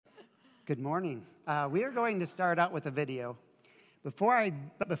Good morning. We are going to start out with a video. Before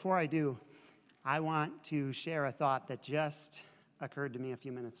I do, I want to share a thought that just occurred to me a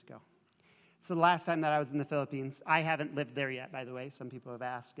few minutes ago. So the last time that I was in the Philippines, I haven't lived there yet, by the way. Some people have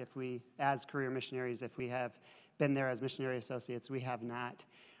asked if we, as career missionaries, if we have been there as missionary associates. We have not.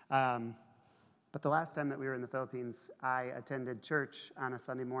 But the last time that we were in the Philippines, I attended church on a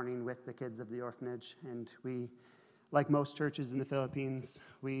Sunday morning with the kids of the orphanage, and we, like most churches in the Philippines,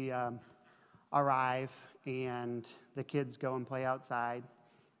 we arrive and the kids go and play outside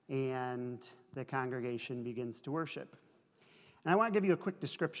and the congregation begins to worship. And I want to give you a quick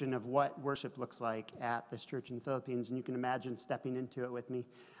description of what worship looks like at this church in the Philippines, and you can imagine stepping into it with me.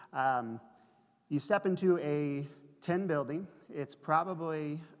 You step into a tin building. It's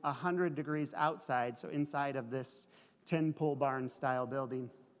probably 100 degrees outside, so inside of this tin pole barn style building,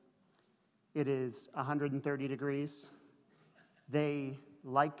 it is 130 degrees. They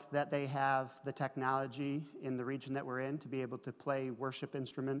like that they have the technology in the region that we're in to be able to play worship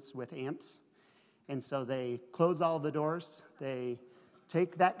instruments with amps. And so they close all the doors, they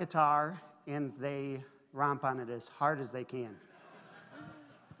take that guitar, and they romp on it as hard as they can.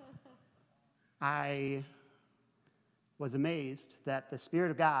 I was amazed that the Spirit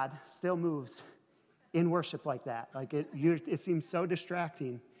of God still moves in worship like that. Like it seems so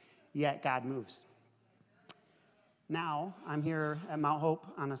distracting, yet God moves. Now, I'm here at Mount Hope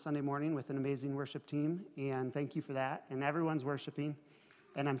on a Sunday morning with an amazing worship team, and thank you for that. And everyone's worshiping,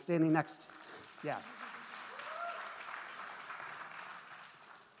 and I'm standing next, yes.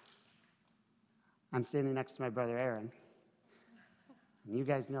 I'm standing next to my brother Aaron. And you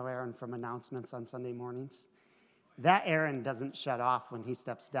guys know Aaron from announcements on Sunday mornings. That Aaron doesn't shut off when he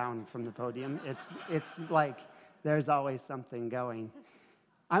steps down from the podium. It's like there's always something going.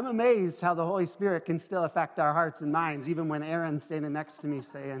 I'm amazed how the Holy Spirit can still affect our hearts and minds, even when Aaron's standing next to me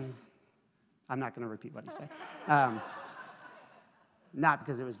saying, I'm not going to repeat what he said. Not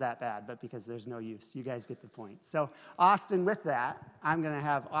because it was that bad, but because there's no use. You guys get the point. So, Austin, with that, I'm going to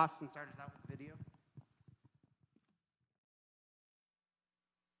have Austin start us out with video.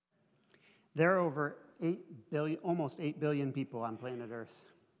 There are over 8 billion, almost 8 billion people on planet Earth.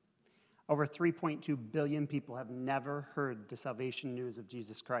 Over 3.2 billion people have never heard the salvation news of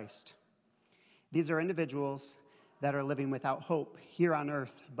Jesus Christ. These are individuals that are living without hope here on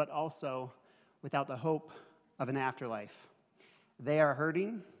earth, but also without the hope of an afterlife. They are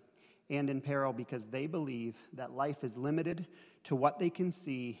hurting and in peril because they believe that life is limited to what they can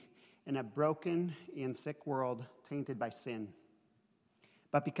see in a broken and sick world tainted by sin.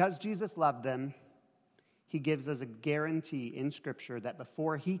 But because Jesus loved them, He gives us a guarantee in Scripture that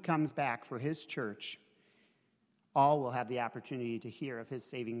before He comes back for His church, all will have the opportunity to hear of His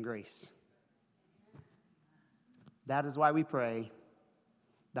saving grace. That is why we pray,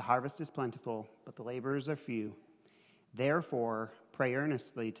 the harvest is plentiful, but the laborers are few. Therefore, pray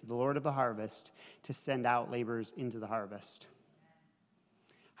earnestly to the Lord of the harvest to send out laborers into the harvest.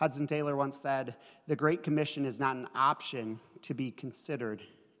 Hudson Taylor once said, "The Great Commission is not an option to be considered.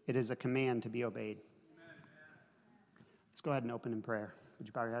 It is a command to be obeyed." Let's go ahead and open in prayer. Would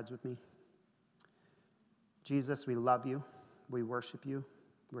you bow your heads with me? Jesus, we love you. We worship you.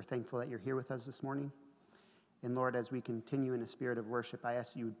 We're thankful that you're here with us this morning. And Lord, as we continue in a spirit of worship, I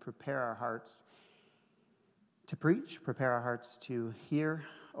ask you would prepare our hearts to preach, prepare our hearts to hear,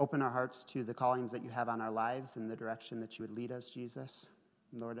 open our hearts to the callings that you have on our lives and the direction that you would lead us, Jesus.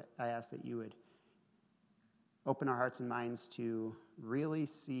 Lord, I ask that you would open our hearts and minds to really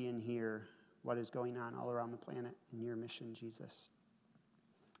see and hear what is going on all around the planet in your mission, Jesus.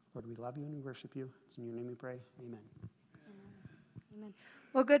 Lord, we love you and we worship you. It's in your name we pray. Amen. Amen.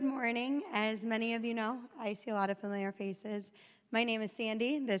 Well, good morning. As many of you know, I see a lot of familiar faces. My name is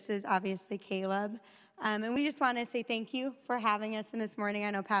Sandy. This is obviously Caleb. And we just want to say thank you for having us in this morning.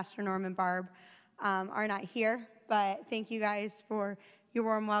 I know Pastor Norm and Barb are not here, but thank you guys for your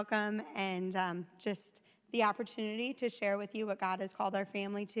warm welcome and just the opportunity to share with you what God has called our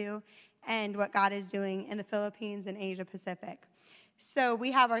family to and what God is doing in the Philippines and Asia Pacific. So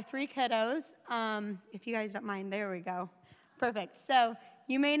we have our 3 kiddos. If you guys don't mind, there we go. Perfect. So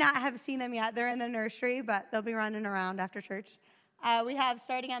you may not have seen them yet. They're in the nursery, but they'll be running around after church. We have,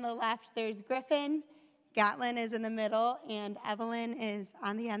 starting on the left, there's Griffin. Gatlin is in the middle, and Evelyn is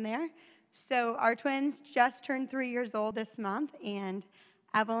on the end there. So our twins just turned 3 years old this month, and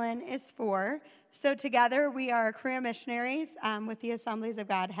Evelyn is 4. So together we are career missionaries with the Assemblies of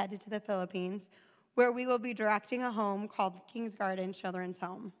God headed to the Philippines, where we will be directing a home called King's Garden Children's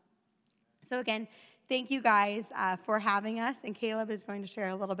Home. So again, thank you guys for having us, and Caleb is going to share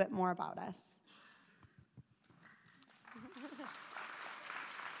a little bit more about us.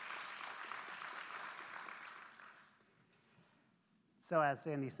 So as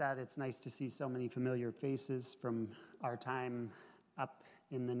Sandy said, it's nice to see so many familiar faces from our time up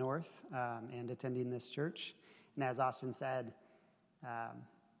in the north and attending this church. And as Austin said,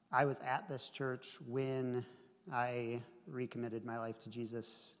 I was at this church when I recommitted my life to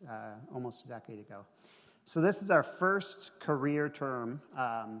Jesus almost a decade ago. So this is our first career term.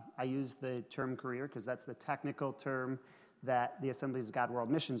 I use the term career because that's the technical term that the Assemblies of God World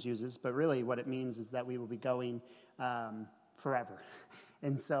Missions uses, but really what it means is that we will be going forever.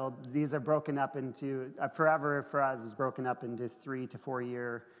 And so these are broken up into, forever for us is broken up into 3 to 4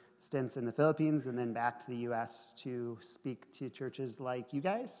 year stints in the Philippines and then back to the U.S. to speak to churches like you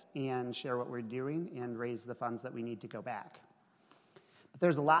guys and share what we're doing and raise the funds that we need to go back. But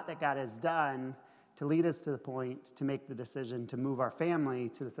there's a lot that God has done to lead us to the point to make the decision to move our family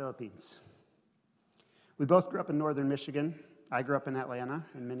to the Philippines. We both grew up in northern Michigan. I grew up in Atlanta,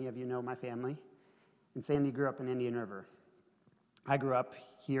 and many of you know my family. And Sandy grew up in Indian River. I grew up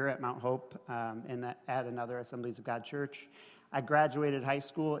here at Mount Hope and at another Assemblies of God church. I graduated high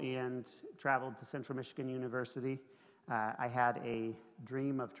school and traveled to Central Michigan University. I had a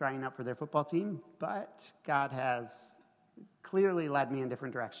dream of trying out for their football team, but God has clearly led me in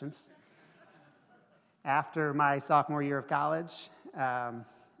different directions. After my sophomore year of college,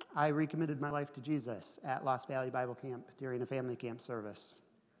 I recommitted my life to Jesus at Lost Valley Bible Camp during a family camp service.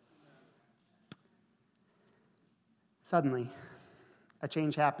 Suddenly, a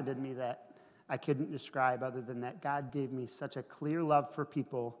change happened in me that I couldn't describe other than that God gave me such a clear love for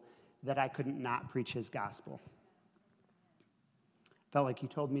people that I couldn't not preach his gospel. Felt like he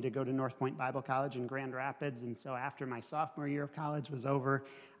told me to go to North Point Bible College in Grand Rapids, and so after my sophomore year of college was over,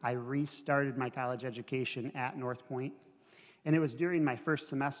 I restarted my college education at North Point. And it was during my first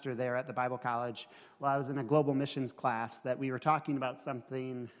semester there at the Bible College, while I was in a global missions class, that we were talking about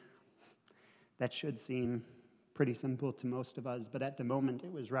something that should seem pretty simple to most of us, but at the moment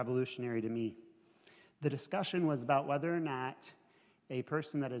it was revolutionary to me. The discussion was about whether or not a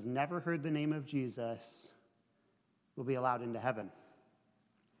person that has never heard the name of Jesus will be allowed into heaven.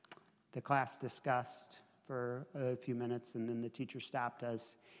 The class discussed for a few minutes, and then the teacher stopped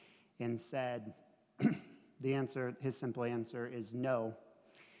us and said, his simple answer is no.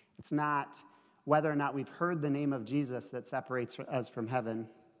 It's not whether or not we've heard the name of Jesus that separates us from heaven.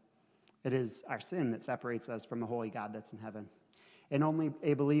 It is our sin that separates us from the holy God that's in heaven. And only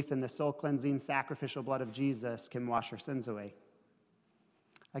a belief in the soul-cleansing, sacrificial blood of Jesus can wash our sins away.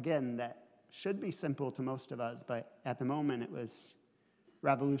 Again, that should be simple to most of us, but at the moment it was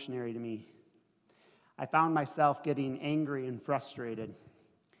revolutionary to me. I found myself getting angry and frustrated.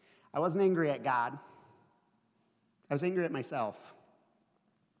 I wasn't angry at God. I was angry at myself.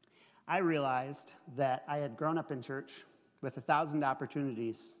 I realized that I had grown up in church with 1,000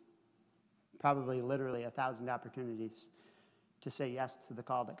 opportunities, probably literally 1,000 opportunities to say yes to the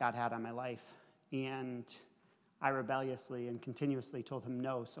call that God had on my life. And I rebelliously and continuously told him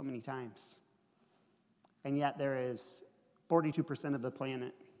no so many times. And yet there is 42% of the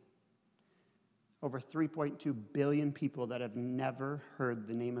planet, over 3.2 billion people that have never heard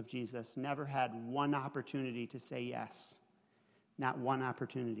the name of Jesus, never had one opportunity to say yes. Not one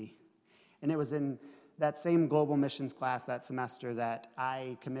opportunity. And it was in that same global missions class that semester that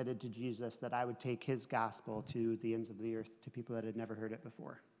I committed to Jesus that I would take his gospel to the ends of the earth, to people that had never heard it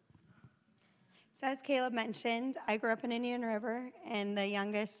before. So as Caleb mentioned, I grew up in Indian River, and the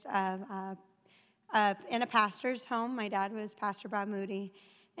youngest in a pastor's home. My dad was Pastor Bob Moody,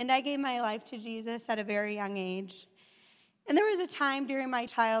 and I gave my life to Jesus at a very young age. And there was a time during my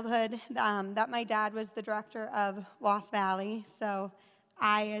childhood that my dad was the director of Lost Valley, so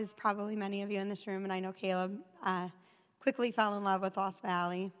I, as probably many of you in this room, and I know Caleb, quickly fell in love with Lost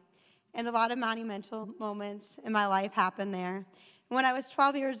Valley. And a lot of monumental moments in my life happened there. When I was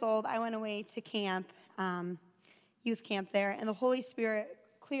 12 years old, I went away to camp, youth camp there, and the Holy Spirit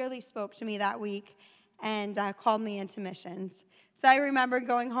clearly spoke to me that week and called me into missions. So I remember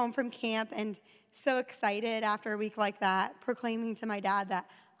going home from camp and so excited after a week like that, proclaiming to my dad that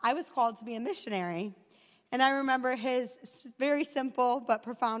I was called to be a missionary. And I remember his very simple but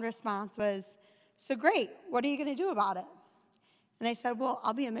profound response was, "So great, what are you going to do about it?" And I said, "Well,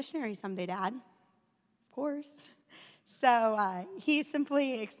 I'll be a missionary someday, Dad." Of course. So he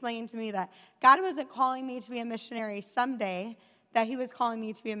simply explained to me that God wasn't calling me to be a missionary someday, that he was calling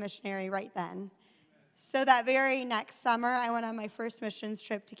me to be a missionary right then. So that very next summer, I went on my first missions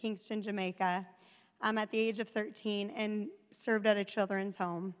trip to Kingston, Jamaica, at the age of 13, and served at a children's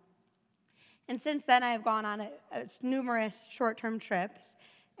home. And since then, I have gone on numerous short-term trips.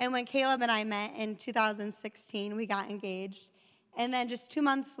 And when Caleb and I met in 2016, we got engaged. And then just 2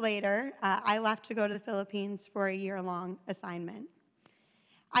 months later, I left to go to the Philippines for a year-long assignment.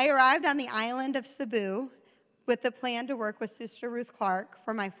 I arrived on the island of Cebu with the plan to work with Sister Ruth Clark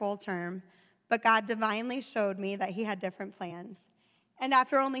for my full term, but God divinely showed me that he had different plans. And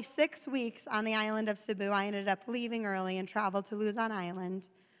after only 6 weeks on the island of Cebu, I ended up leaving early and traveled to Luzon Island,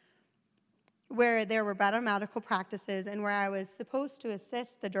 where there were better medical practices and where I was supposed to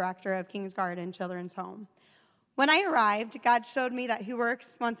assist the director of King's Garden Children's Home. When I arrived, God showed me that he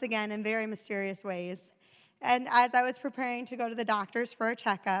works once again in very mysterious ways. And as I was preparing to go to the doctors for a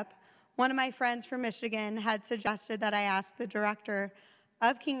checkup, one of my friends from Michigan had suggested that I ask the director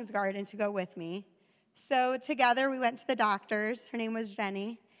of King's Garden to go with me. So together we went to the doctors. Her name was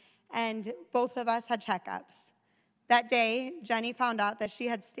Jenny, and both of us had checkups. That day, Jenny found out that she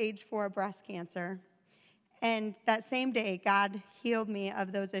had stage 4 breast cancer. And that same day, God healed me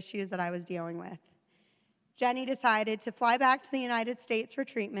of those issues that I was dealing with. Jenny decided to fly back to the United States for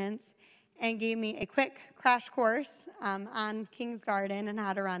treatments and gave me a quick crash course on King's Garden and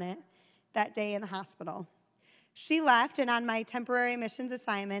how to run it that day in the hospital. She left, and on my temporary missions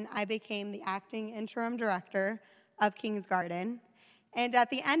assignment, I became the acting interim director of King's Garden. And at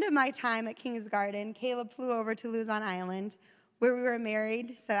the end of my time at King's Garden, Caleb flew over to Luzon Island, where we were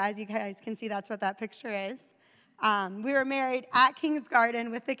married. So as you guys can see, that's what that picture is. We were married at King's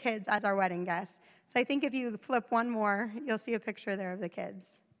Garden with the kids as our wedding guests. So I think if you flip one more, you'll see a picture there of the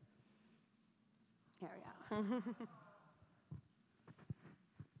kids. There we go.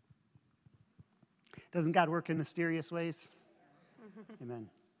 Doesn't God work in mysterious ways? Amen.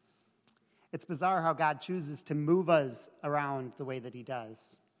 It's bizarre how God chooses to move us around the way that he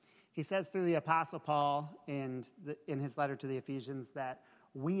does. He says through the Apostle Paul in his letter to the Ephesians that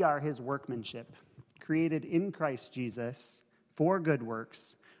we are his workmanship, created in Christ Jesus for good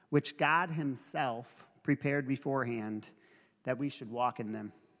works, which God himself prepared beforehand that we should walk in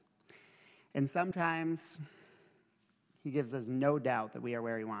them. And sometimes he gives us no doubt that we are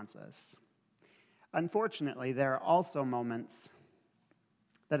where he wants us. Unfortunately, there are also moments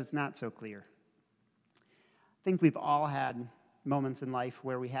that it's not so clear. I think we've all had moments in life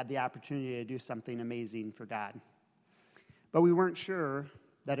where we had the opportunity to do something amazing for God, but we weren't sure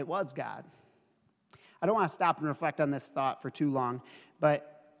that it was God. I don't want to stop and reflect on this thought for too long,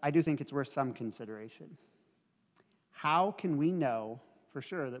 but I do think it's worth some consideration. How can we know for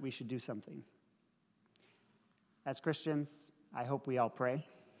sure that we should do something? As Christians, I hope we all pray.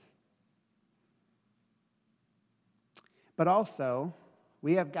 But also,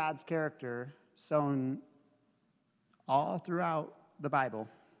 we have God's character sown all throughout the Bible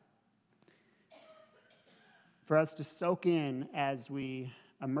for us to soak in as we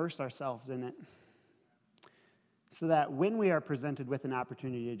immerse ourselves in it, so that when we are presented with an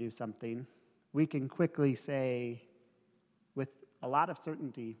opportunity to do something, we can quickly say with a lot of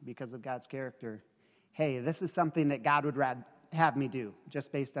certainty, because of God's character, hey, this is something that God would have me do,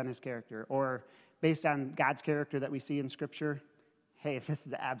 just based on his character. Or based on God's character that we see in Scripture, hey, this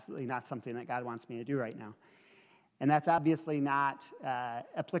is absolutely not something that God wants me to do right now. And that's obviously not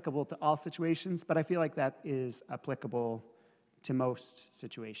applicable to all situations, but I feel like that is applicable to most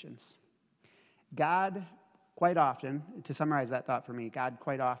situations. God, quite often, to summarize that thought for me, God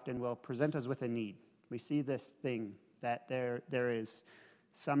quite often will present us with a need. We see this thing that there is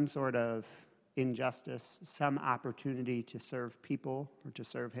some sort of injustice, some opportunity to serve people or to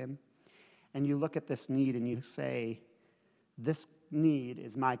serve him. And you look at this need and you say, this need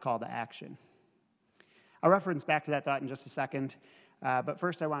is my call to action. I'll reference back to that thought in just a second, but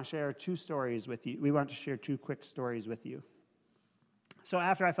first I want to share 2 stories with you. We want to share 2 quick stories with you. So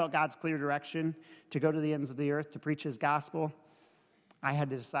after I felt God's clear direction to go to the ends of the earth to preach his gospel, I had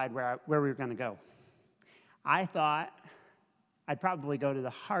to decide where we were going to go. I thought I'd probably go to the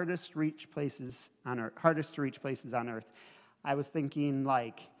hardest to reach places on earth. I was thinking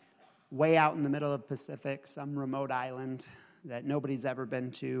like way out in the middle of the Pacific, some remote island that nobody's ever been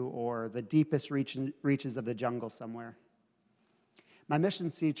to, or the deepest reaches of the jungle somewhere. My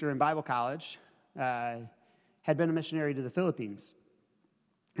missions teacher in Bible college had been a missionary to the Philippines,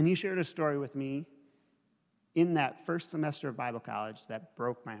 and he shared a story with me in that first semester of Bible college that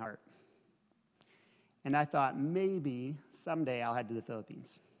broke my heart. And I thought, maybe someday I'll head to the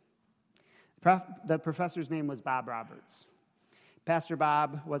Philippines. The professor's name was Bob Roberts. Pastor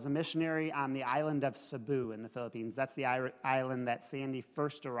Bob was a missionary on the island of Cebu in the Philippines. That's the island that Sandy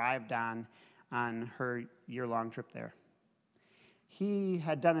first arrived on her year-long trip there. He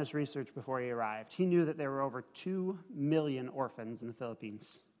had done his research before he arrived. He knew that there were over 2 million orphans in the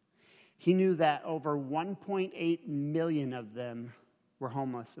Philippines. He knew that over 1.8 million of them were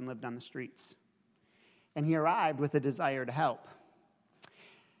homeless and lived on the streets. And he arrived with a desire to help.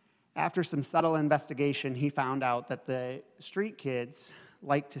 After some subtle investigation, he found out that the street kids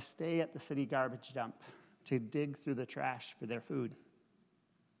like to stay at the city garbage dump to dig through the trash for their food.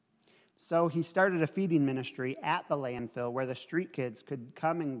 So he started a feeding ministry at the landfill where the street kids could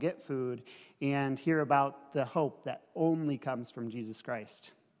come and get food and hear about the hope that only comes from Jesus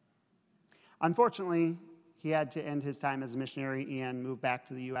Christ. Unfortunately, he had to end his time as a missionary and move back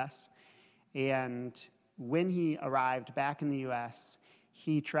to the U.S. And when he arrived back in the U.S.,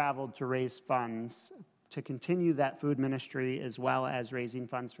 he traveled to raise funds to continue that food ministry as well as raising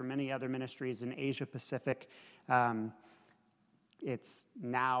funds for many other ministries in Asia Pacific. It's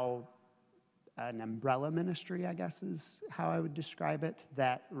now an umbrella ministry, I guess is how I would describe it,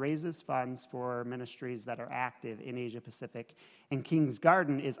 that raises funds for ministries that are active in Asia Pacific. And King's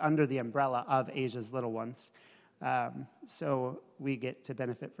Garden is under the umbrella of Asia's Little Ones. So we get to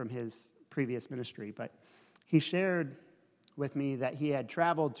benefit from his previous ministry. But he shared with me that he had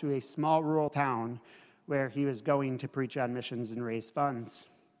traveled to a small rural town where he was going to preach on missions and raise funds.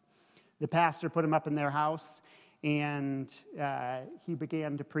 The pastor put him up in their house, and he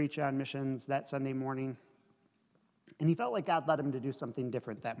began to preach on missions that Sunday morning. And he felt like God led him to do something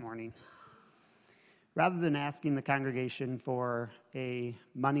different that morning. Rather than asking the congregation for a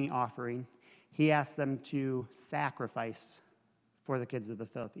money offering, he asked them to sacrifice for the kids of the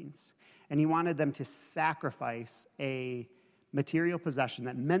Philippines. And he wanted them to sacrifice a material possession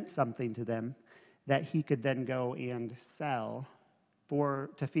that meant something to them that he could then go and sell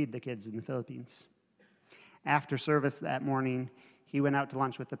to feed the kids in the Philippines. After service that morning, he went out to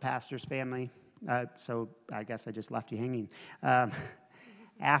lunch with the pastor's family. So I guess I just left you hanging.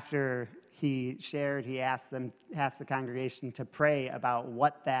 After he shared, he asked the congregation to pray about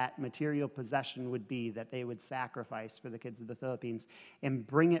what that material possession would be that they would sacrifice for the kids of the Philippines and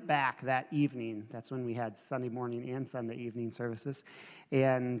bring it back that evening. That's when we had Sunday morning and Sunday evening services.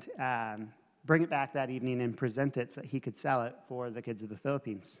 And bring it back that evening and present it so that he could sell it for the kids of the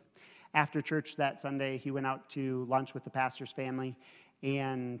Philippines. After church that Sunday, he went out to lunch with the pastor's family,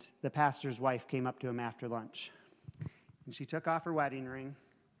 and the pastor's wife came up to him after lunch. And she took off her wedding ring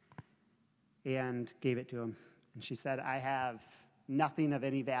and gave it to him. And she said, "I have nothing of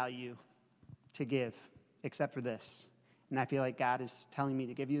any value to give except for this. And I feel like God is telling me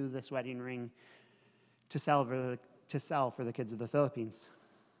to give you this wedding ring to sell for the kids of the Philippines."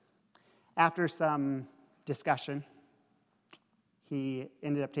 After some discussion, he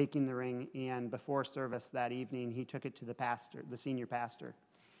ended up taking the ring, and before service that evening, he took it to the senior pastor.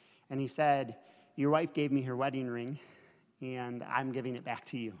 And he said, "Your wife gave me her wedding ring, and I'm giving it back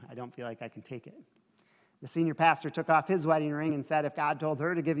to you. I don't feel like I can take it." The senior pastor took off his wedding ring and said, "If God told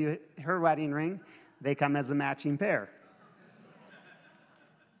her to give you her wedding ring, they come as a matching pair."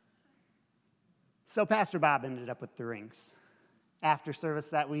 So Pastor Bob ended up with the rings. After service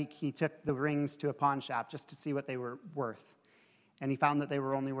that week, he took the rings to a pawn shop just to see what they were worth. And he found that they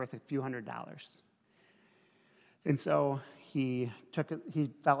were only worth a few $100s. And so he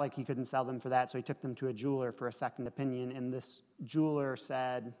felt like he couldn't sell them for that, so he took them to a jeweler for a second opinion. And this jeweler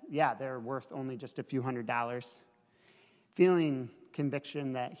said, "Yeah, they're worth only just a few $100s. Feeling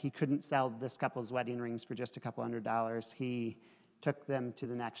conviction that he couldn't sell this couple's wedding rings for just a couple $100s, he took them to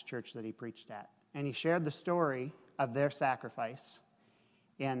the next church that he preached at. And he shared the story of their sacrifice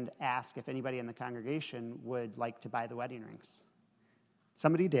and asked if anybody in the congregation would like to buy the wedding rings.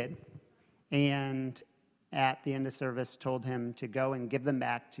 Somebody did, and at the end of service told him to go and give them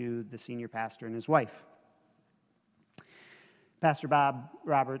back to the senior pastor and his wife. Pastor Bob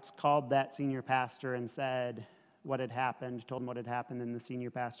Roberts called that senior pastor and said what had happened, told him what had happened, and the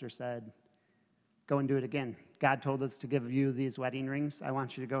senior pastor said, "Go and do it again. God told us to give you these wedding rings. I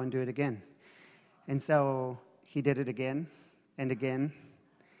want you to go and do it again." And so he did it again and again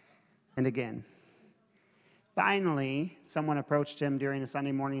and again. Finally, someone approached him during a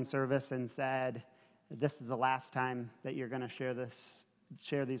Sunday morning service and said, "This is the last time that you're going to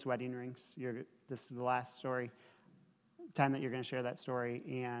share these wedding rings. This is the last time that you're going to share that story,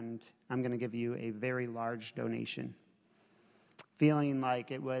 and I'm going to give you a very large donation." Feeling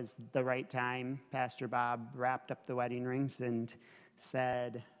like it was the right time, Pastor Bob wrapped up the wedding rings and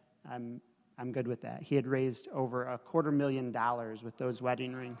said, I'm good with that. He had raised over $250,000 with those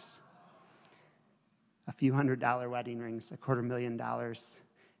wedding rings. A few $100 wedding rings, $250,000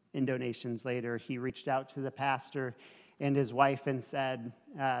 in donations later. He reached out to the pastor and his wife and said,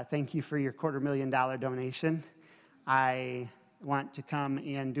 "Thank you for your $250,000 donation. I want to come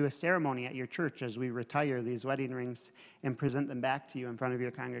and do a ceremony at your church as we retire these wedding rings and present them back to you in front of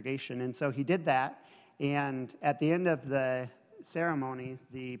your congregation." And so he did that, and at the end of the ceremony,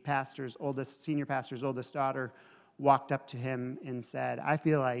 the senior pastor's oldest daughter walked up to him and said, "I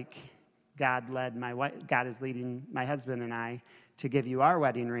feel like God is leading my husband and I to give you our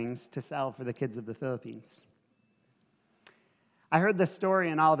wedding rings to sell for the kids of the Philippines. I heard this story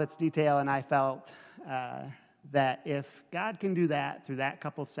in all of its detail, and I felt that if God can do that through that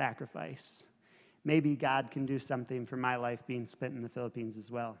couple's sacrifice, maybe God can do something for my life being spent in the Philippines as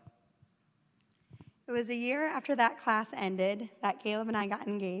well. It was a year after that class ended that Caleb and I got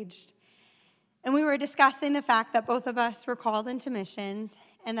engaged. And we were discussing the fact that both of us were called into missions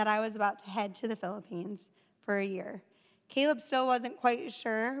and that I was about to head to the Philippines for a year. Caleb still wasn't quite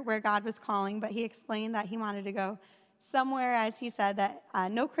sure where God was calling, but he explained that he wanted to go somewhere, as he said, that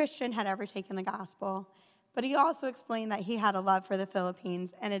no Christian had ever taken the gospel. But he also explained that he had a love for the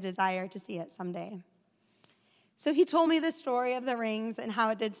Philippines and a desire to see it someday. So he told me the story of the rings and how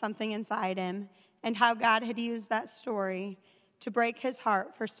it did something inside him, and how God had used that story to break his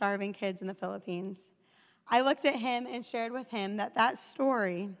heart for starving kids in the Philippines. I looked at him and shared with him that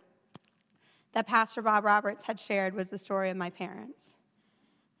story that Pastor Bob Roberts had shared was the story of my parents.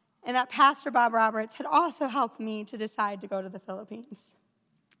 And that Pastor Bob Roberts had also helped me to decide to go to the Philippines,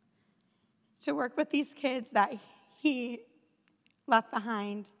 to work with these kids that he left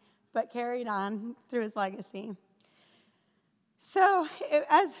behind but carried on through his legacy. So,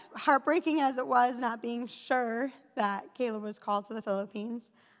 as heartbreaking as it was not being sure that Caleb was called to the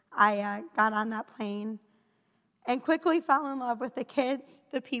Philippines, I got on that plane and quickly fell in love with the kids,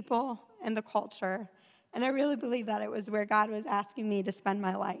 the people, and the culture. And I really believe that it was where God was asking me to spend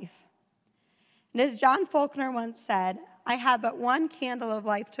my life. And as John Faulkner once said, I have but one candle of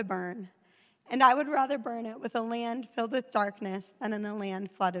life to burn, and I would rather burn it with a land filled with darkness than in a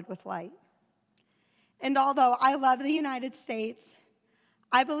land flooded with light. And although I love the United States,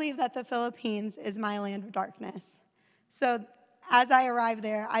 I believe that the Philippines is my land of darkness. So as I arrived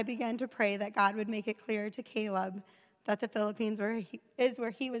there, I began to pray that God would make it clear to Caleb that the Philippines is where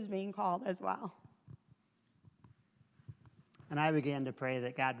he was being called as well. And I began to pray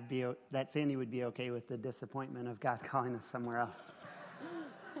that that Sandy would be okay with the disappointment of God calling us somewhere else.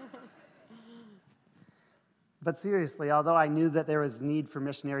 But seriously, although I knew that there was need for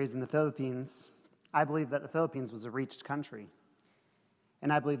missionaries in the Philippines, I believed that the Philippines was a reached country.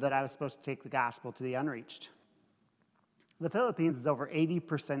 And I believed that I was supposed to take the gospel to the unreached. The Philippines is over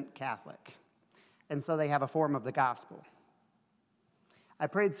 80% Catholic, and so they have a form of the gospel. I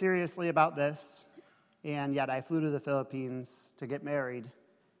prayed seriously about this, and yet I flew to the Philippines to get married,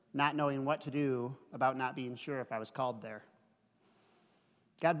 not knowing what to do about not being sure if I was called there.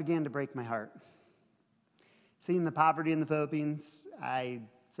 God began to break my heart. Seeing the poverty in the Philippines, I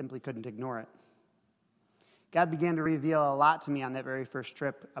simply couldn't ignore it. God began to reveal a lot to me on that very first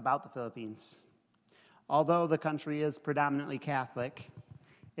trip about the Philippines. Although the country is predominantly Catholic,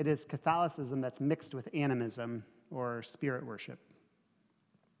 it is Catholicism that's mixed with animism, or spirit worship.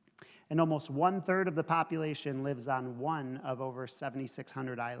 And almost 1/3 of the population lives on one of over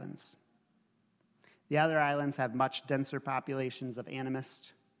 7,600 islands. The other islands have much denser populations of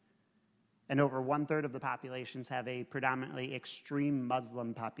animists, and over 1/3 of the populations have a predominantly extreme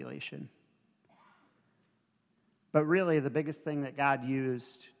Muslim population. But really, the biggest thing that God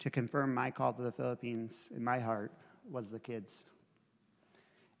used to confirm my call to the Philippines in my heart was the kids.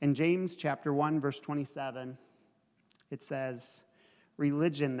 In James chapter 1, verse 27, it says,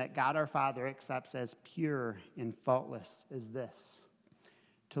 "Religion that God our Father accepts as pure and faultless is this,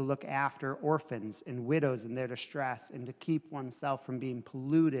 to look after orphans and widows in their distress and to keep oneself from being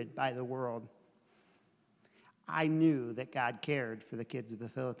polluted by the world." I knew that God cared for the kids of the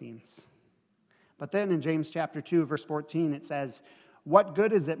Philippines. But then in James chapter 2, verse 14, it says, "What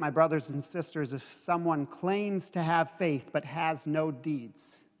good is it, my brothers and sisters, if someone claims to have faith but has no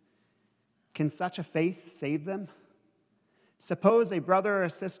deeds? Can such a faith save them? Suppose a brother or a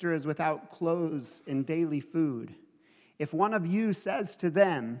sister is without clothes and daily food. If one of you says to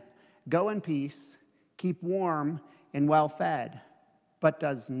them, 'Go in peace, keep warm and well fed,' but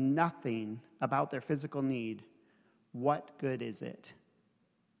does nothing about their physical need, what good is it?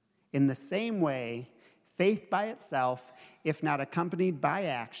 In the same way, faith by itself, if not accompanied by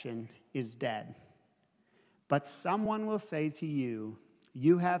action, is dead. But someone will say to you,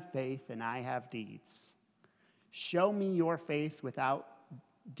 'You have faith and I have deeds. Show me your faith without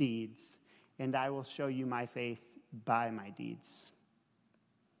deeds, and I will show you my faith by my deeds.'"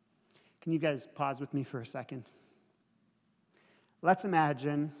 Can you guys pause with me for a second? Let's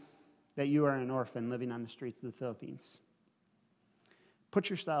imagine that you are an orphan living on the streets of the Philippines. Put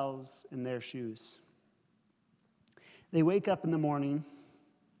yourselves in their shoes. They wake up in the morning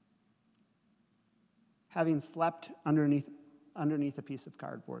having slept underneath a piece of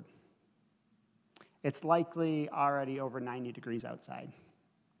cardboard. It's likely already over 90 degrees outside.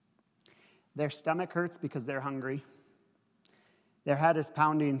 Their stomach hurts because they're hungry. Their head is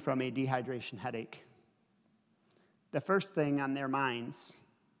pounding from a dehydration headache. The first thing on their minds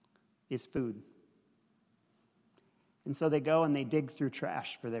is food. And so they go and they dig through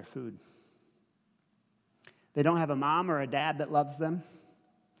trash for their food. They don't have a mom or a dad that loves them,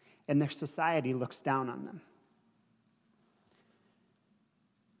 and their society looks down on them.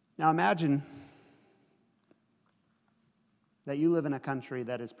 Now imagine that you live in a country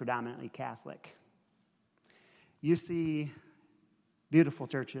that is predominantly Catholic. You see beautiful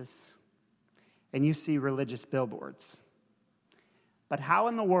churches, and you see religious billboards. But how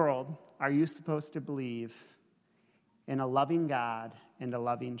in the world are you supposed to believe in a loving God and a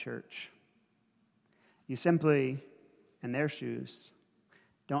loving church? You simply, in their shoes,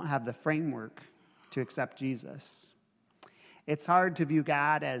 don't have the framework to accept Jesus. It's hard to view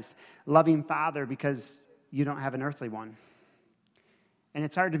God as loving Father because you don't have an earthly one. And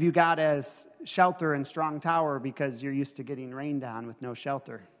it's hard to view God as shelter and strong tower because you're used to getting rained on with no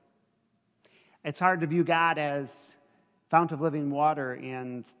shelter. It's hard to view God as fount of living water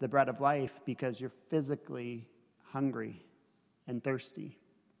and the bread of life because you're physically hungry and thirsty.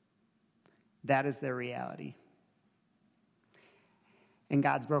 That is their reality. And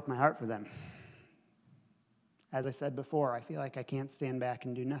God's broke my heart for them. As I said before, I feel like I can't stand back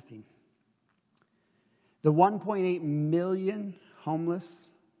and do nothing. The 1.8 million homeless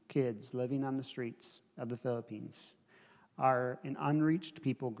kids living on the streets of the Philippines are an unreached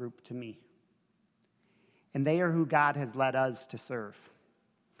people group to me. And they are who God has led us to serve.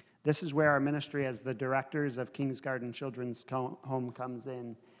 This is where our ministry as the directors of King's Garden Children's Home comes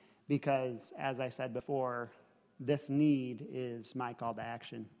in, because, as I said before, this need is my call to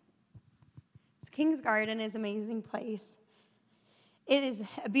action. King's Garden is an amazing place. It is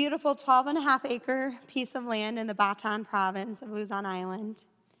a beautiful 12.5-acre piece of land in the Bataan province of Luzon Island.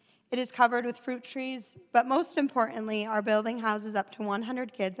 It is covered with fruit trees, but most importantly, our building houses up to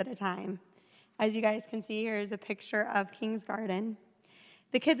 100 kids at a time. As you guys can see, here is a picture of King's Garden.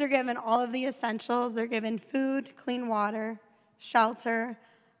 The kids are given all of the essentials. They're given food, clean water, shelter,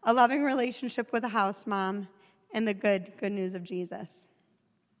 a loving relationship with a house mom, and the good news of Jesus.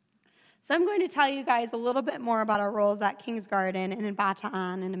 So I'm going to tell you guys a little bit more about our roles at King's Garden and in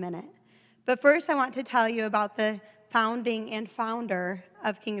Bataan in a minute. But first, I want to tell you about the founding and founder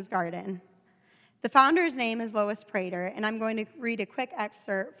of King's Garden. The founder's name is Lois Prater, and I'm going to read a quick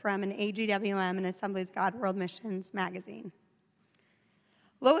excerpt from an AGWM and Assemblies God World Missions magazine.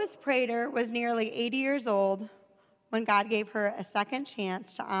 Lois Prater was nearly 80 years old when God gave her a second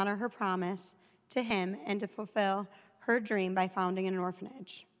chance to honor her promise to him and to fulfill her dream by founding an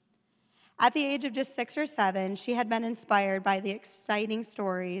orphanage. At the age of just 6 or 7, she had been inspired by the exciting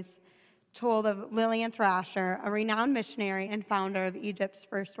stories told of Lillian Thrasher, a renowned missionary and founder of Egypt's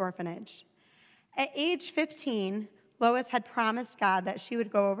first orphanage. At age 15, Lois had promised God that she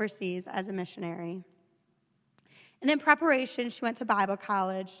would go overseas as a missionary. And in preparation, she went to Bible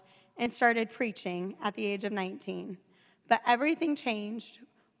college and started preaching at the age of 19. But everything changed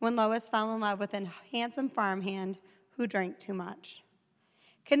when Lois fell in love with a handsome farmhand who drank too much.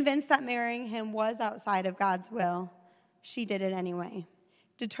 Convinced that marrying him was outside of God's will, she did it anyway,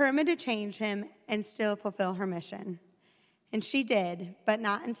 determined to change him and still fulfill her mission. And she did, but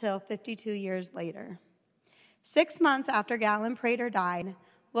not until 52 years later. 6 months after Galen Prater died,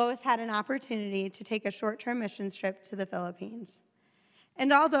 Lois had an opportunity to take a short-term missions trip to the Philippines.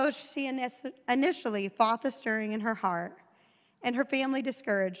 And although she initially fought the stirring in her heart and her family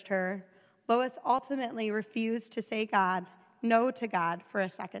discouraged her, Lois ultimately refused to say no to God for a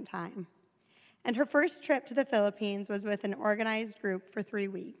second time. And her first trip to the Philippines was with an organized group for 3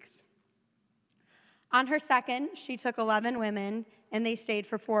 weeks. On her second, she took 11 women, and they stayed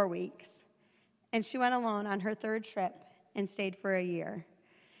for 4 weeks. And she went alone on her third trip and stayed for a year.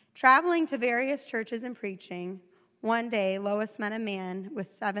 Traveling to various churches and preaching, one day Lois met a man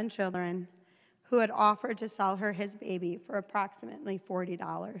with 7 children who had offered to sell her his baby for approximately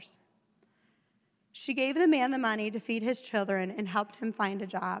 $40. She gave the man the money to feed his children and helped him find a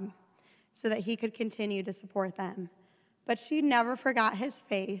job so that he could continue to support them. But she never forgot his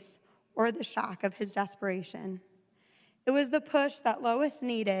face or the shock of his desperation. It was the push that Lois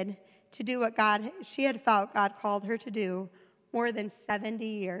needed to do what she had felt God called her to do more than 70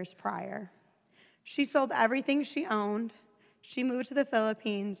 years prior. She sold everything she owned. She moved to the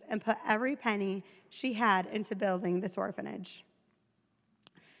Philippines and put every penny she had into building this orphanage.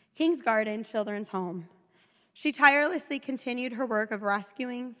 King's Garden Children's Home. She tirelessly continued her work of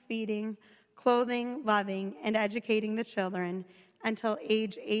rescuing, feeding, clothing, loving, and educating the children until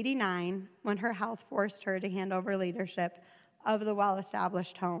age 89, when her health forced her to hand over leadership of the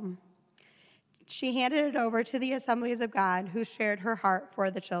well-established home. she handed it over to the Assemblies of God, who shared her heart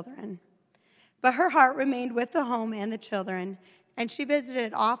for the children. But her heart remained with the home and the children, and she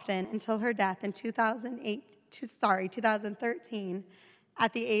visited often until her death in 2013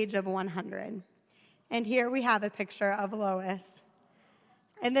 at the age of 100. And here we have a picture of Lois.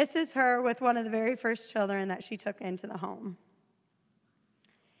 And this is her with one of the very first children that she took into the home.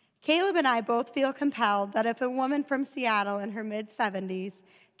 Caleb and I both feel compelled that if a woman from Seattle in her mid-70s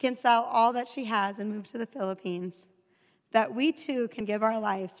can sell all that she has and move to the Philippines, that we too can give our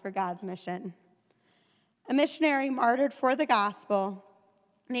lives for God's mission. A missionary martyred for the gospel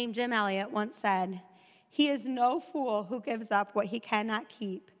named Jim Elliot once said, "He is no fool who gives up what he cannot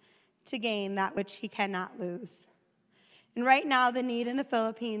keep to gain that which he cannot lose." And right now, the need in the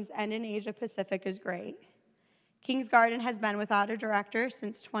Philippines and in Asia Pacific is great. King's Garden has been without a director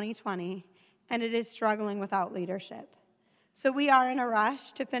since 2020, and it is struggling without leadership. So we are in a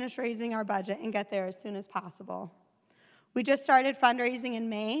rush to finish raising our budget and get there as soon as possible. We just started fundraising in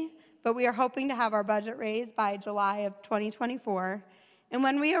May, but we are hoping to have our budget raised by July of 2024. And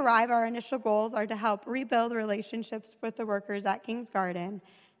when we arrive, our initial goals are to help rebuild relationships with the workers at King's Garden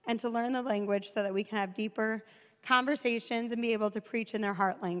and to learn the language so that we can have deeper conversations and be able to preach in their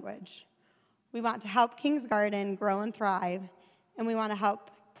heart language. We want to help King's Garden grow and thrive, and we want to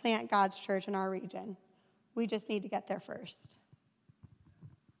help plant God's church in our region. We just need to get there first.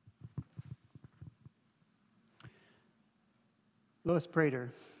 Lois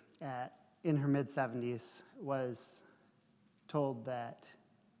Prater, in her mid-70s, was told that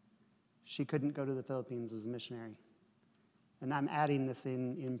she couldn't go to the Philippines as a missionary. And I'm adding this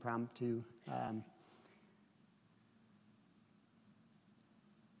in impromptu.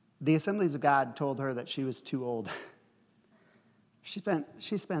 The Assemblies of God told her that she was too old.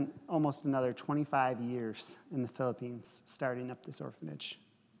 She spent almost another 25 years in the Philippines starting up this orphanage.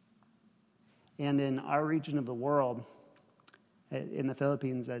 And in our region of the world, in the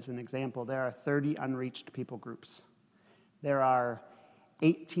Philippines as an example, there are 30 unreached people groups. There are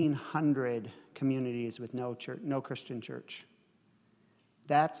 1,800 communities with no Christian church.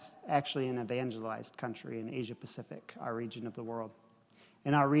 That's actually an evangelized country in Asia Pacific, our region of the world.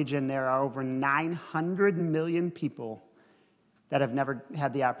 In our region, there are over 900 million people that have never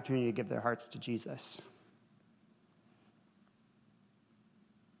had the opportunity to give their hearts to Jesus.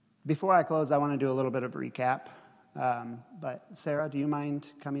 Before I close, I want to do a little bit of a recap. But Sarah, do you mind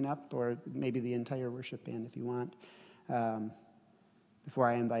coming up, or maybe the entire worship band if you want, before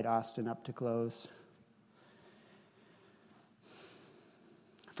I invite Austin up to close?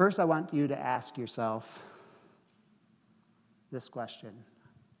 First, I want you to ask yourself this question: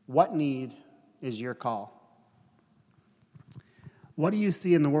 what need is your call? What do you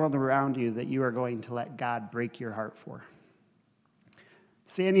see in the world around you that you are going to let God break your heart for?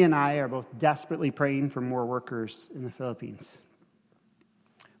 Sandy and I are both desperately praying for more workers in the Philippines.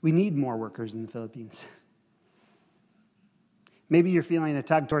 We need more workers in the Philippines. Maybe you're feeling a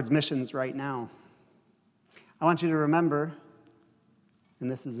tug towards missions right now. I want you to remember, and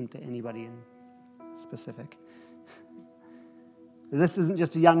this isn't to anybody in specific, this isn't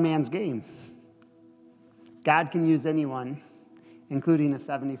just a young man's game. God can use anyone, including a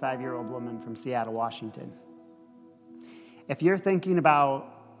 75-year-old woman from Seattle, Washington. If you're thinking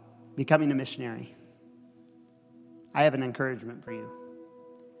about becoming a missionary, I have an encouragement for you.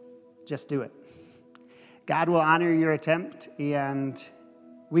 Just do it. God will honor your attempt, and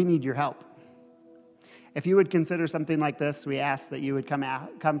we need your help. If you would consider something like this, we ask that you would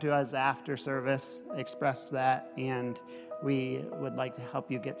come to us after service, express that, and we would like to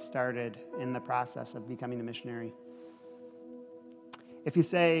help you get started in the process of becoming a missionary. If you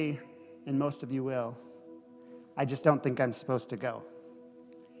say, and most of you will, I just don't think I'm supposed to go,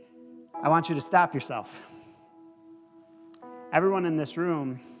 I want you to stop yourself. Everyone in this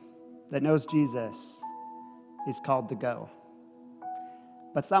room that knows Jesus is called to go.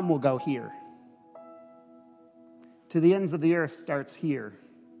 But some will go here. To the ends of the earth starts here.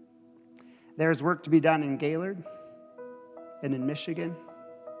 There's work to be done in Gaylord and in Michigan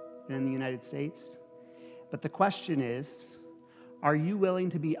and in the United States. But the question is, are you willing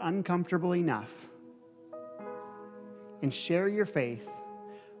to be uncomfortable enough and share your faith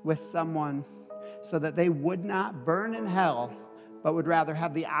with someone so that they would not burn in hell, but would rather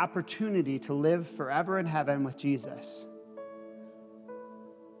have the opportunity to live forever in heaven with Jesus?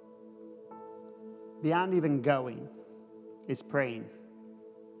 Beyond even going is praying.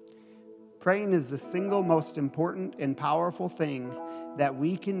 Praying is the single most important and powerful thing that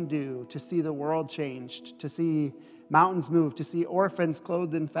we can do to see the world changed, to see mountains moved, to see orphans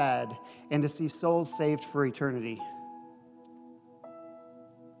clothed and fed, and to see souls saved for eternity.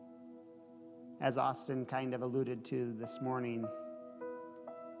 as Austin kind of alluded to this morning,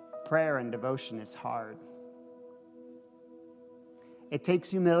 prayer and devotion is hard. It takes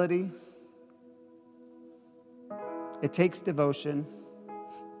humility. It takes devotion.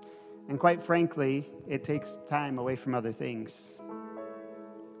 And quite frankly, it takes time away from other things.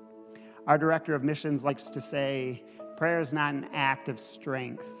 Our director of missions likes to say, prayer is not an act of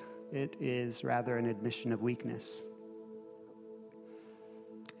strength. It is rather an admission of weakness.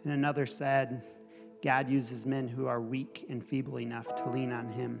 And another said, God uses men who are weak and feeble enough to lean on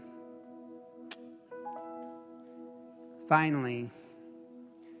him. Finally,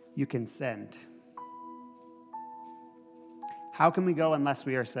 you can send. How can we go unless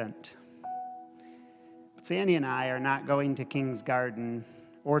we are sent? But Sandy and I are not going to King's Garden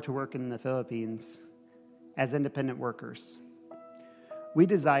or to work in the Philippines as independent workers. We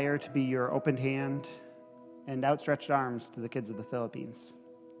desire to be your open hand and outstretched arms to the kids of the Philippines.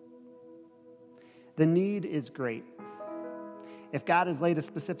 The need is great. If God has laid a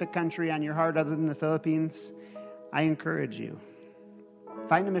specific country on your heart other than the Philippines, I encourage you.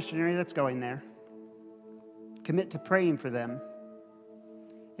 Find a missionary that's going there. Commit to praying for them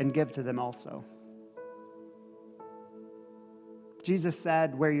and give to them also. Jesus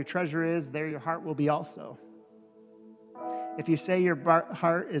said, where your treasure is, there your heart will be also. If you say your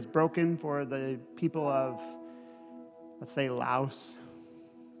heart is broken for the people of, let's say, Laos,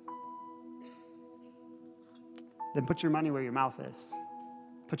 then put your money where your mouth is.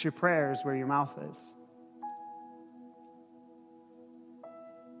 Put your prayers where your mouth is.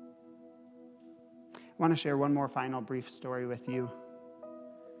 I want to share one more final brief story with you.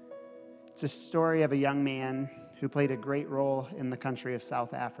 It's a story of a young man who played a great role in the country of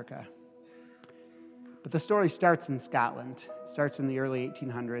South Africa. But the story starts in Scotland. It starts in the early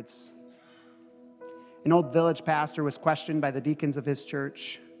 1800s. An old village pastor was questioned by the deacons of his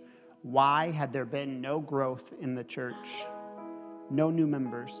church. Why had there been no growth in the church? No new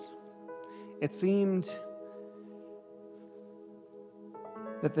members. It seemed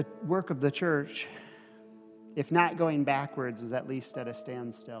that the work of the church, if not going backwards, was at least at a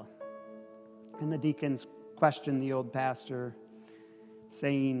standstill. And the deacons questioned the old pastor,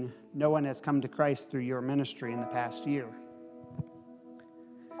 saying, no one has come to Christ through your ministry in the past year.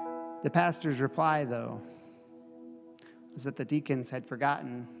 The pastor's reply, though, was that the deacons had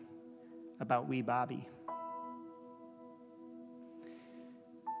forgotten about wee Bobby.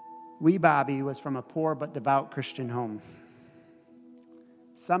 Wee Bobby was from a poor but devout Christian home.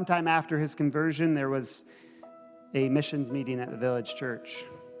 Sometime after his conversion, there was a missions meeting at the village church.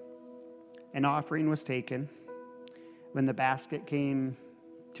 An offering was taken. When the basket came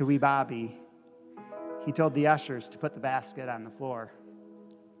to wee Bobby, he told the ushers to put the basket on the floor.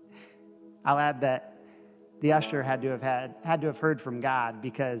 I'll add that the usher had to have heard from God,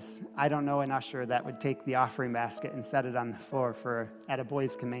 because I don't know an usher that would take the offering basket and set it on the floor at a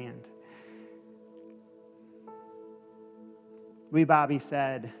boy's command. Wee Bobby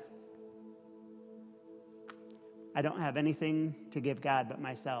said, I don't have anything to give God but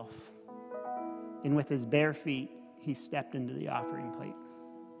myself. And with his bare feet, he stepped into the offering plate.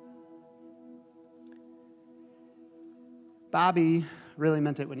 Bobby really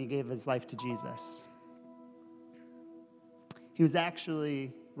meant it when he gave his life to Jesus. He was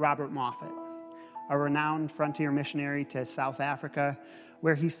actually Robert Moffat, a renowned frontier missionary to South Africa,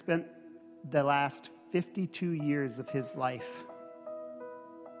 where he spent the last 52 years of his life.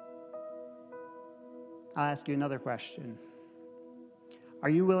 I'll ask you another question. Are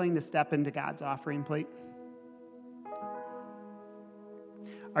you willing to step into God's offering plate?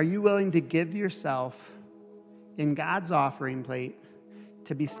 Are you willing to give yourself in God's offering plate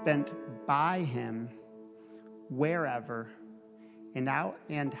to be spent by him wherever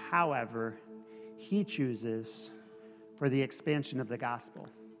and however he chooses for the expansion of the gospel?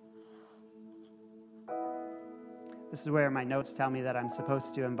 This is where my notes tell me that I'm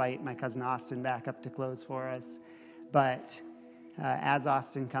supposed to invite my cousin Austin back up to close for us. But as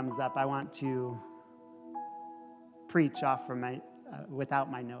Austin comes up, I want to preach off from without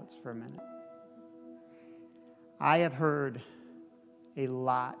my notes for a minute. I have heard a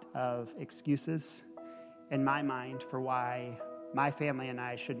lot of excuses in my mind for why my family and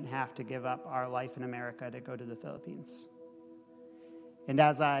I shouldn't have to give up our life in America to go to the Philippines. And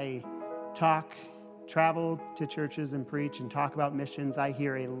as I travel to churches and preach and talk about missions, I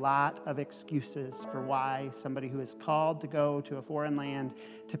hear a lot of excuses for why somebody who is called to go to a foreign land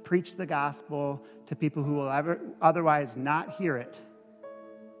to preach the gospel to people who will otherwise not hear it,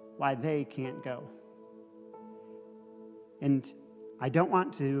 why they can't go. And I don't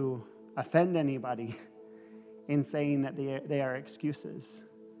want to offend anybody in saying that they are excuses.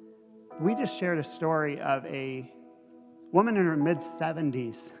 We just shared a story of a woman in her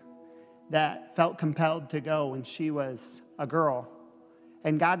mid-70s that felt compelled to go when she was a girl.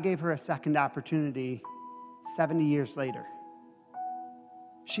 And God gave her a second opportunity 70 years later.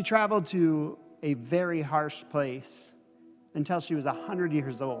 She traveled to a very harsh place until she was 100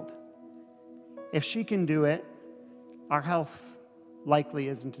 years old. If she can do it, our health likely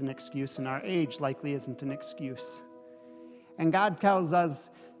isn't an excuse, and our age likely isn't an excuse. And God tells us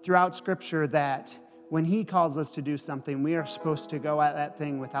throughout Scripture that when He calls us to do something, we are supposed to go at that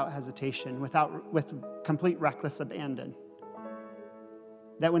thing without hesitation, with complete reckless abandon.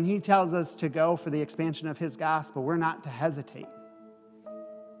 That when He tells us to go for the expansion of His gospel, we're not to hesitate.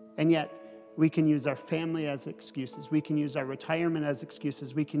 And yet, we can use our family as excuses. We can use our retirement as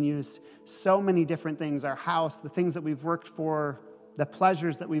excuses. We can use so many different things, our house, the things that we've worked for, the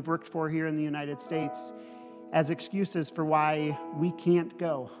pleasures that we've worked for here in the United States, as excuses for why we can't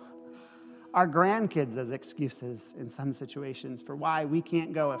go. Our grandkids as excuses in some situations for why we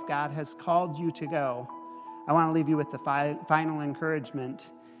can't go. If God has called you to go, I want to leave you with the final encouragement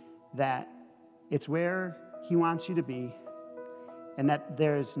that it's where He wants you to be, and that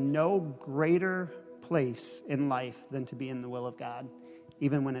there's no greater place in life than to be in the will of God,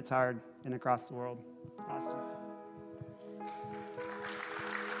 even when it's hard and across the world. Awesome.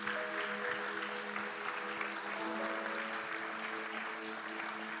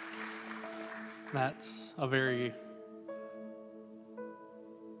 That's a very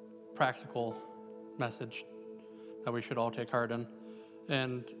practical message that we should all take heart in.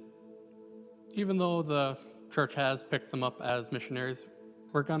 And even though the church has picked them up as missionaries,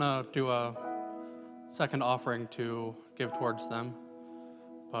 we're going to do a second offering to give towards them.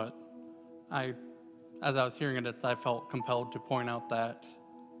 But as I was hearing it, I felt compelled to point out that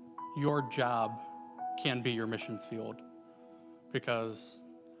your job can be your missions field, because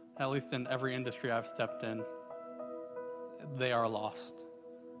at least in every industry I've stepped in, they are lost.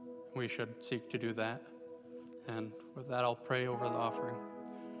 We should seek to do that. And with that, I'll pray over the offering.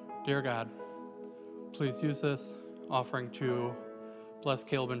 Dear God, please use this offering to bless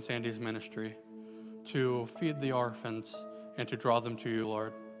Caleb and Sandy's ministry, to feed the orphans, and to draw them to you,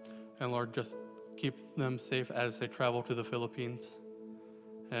 Lord. And Lord, just keep them safe as they travel to the Philippines,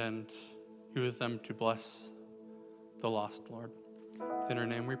 and use them to bless the lost, Lord. It's in your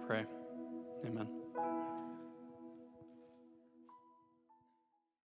name we pray. Amen.